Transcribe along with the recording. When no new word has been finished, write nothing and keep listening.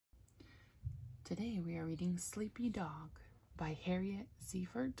Today we are reading Sleepy Dog by Harriet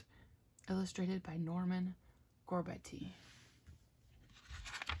Ziefert, illustrated by Norman Gorbaty.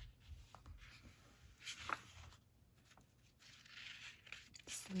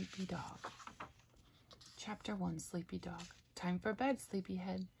 Sleepy Dog. Chapter 1, Sleepy Dog. Time for bed,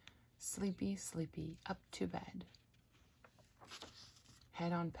 sleepyhead. Sleepy, sleepy, up to bed.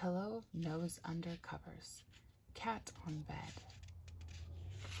 Head on pillow, nose under covers. Cat on bed.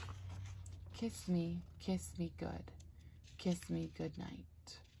 Kiss me good. Kiss me good night.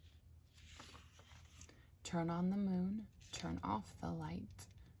 Turn on the moon, turn off the light.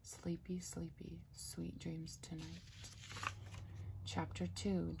 Sleepy, sleepy, sweet dreams tonight. Chapter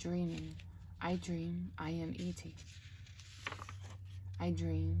 2, Dreaming. I dream I am eating. I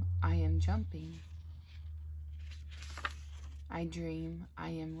dream I am jumping. I dream I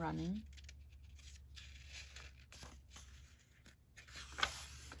am running.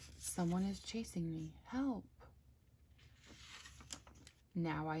 Someone is chasing me. Help!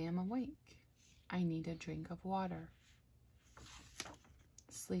 Now I am awake. I need a drink of water.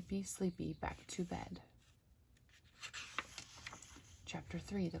 Sleepy, sleepy, back to bed. Chapter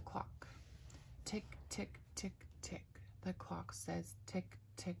 3, The Clock. Tick, tick, tick, tick. The clock says tick,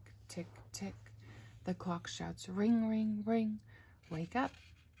 tick, tick, tick. The clock shouts ring, ring, ring. Wake up.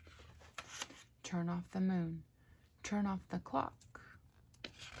 Turn off the moon. Turn off the clock.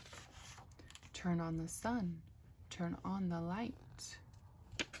 Turn on the sun. Turn on the light.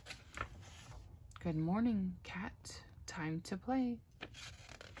 Good morning, cat. Time to play.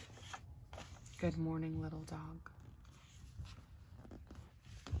 Good morning, little dog.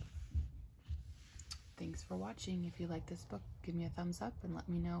 Thanks for watching. If you like this book, give me a thumbs up and let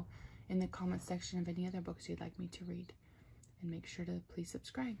me know in the comment section of any other books you'd like me to read. And make sure to please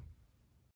subscribe.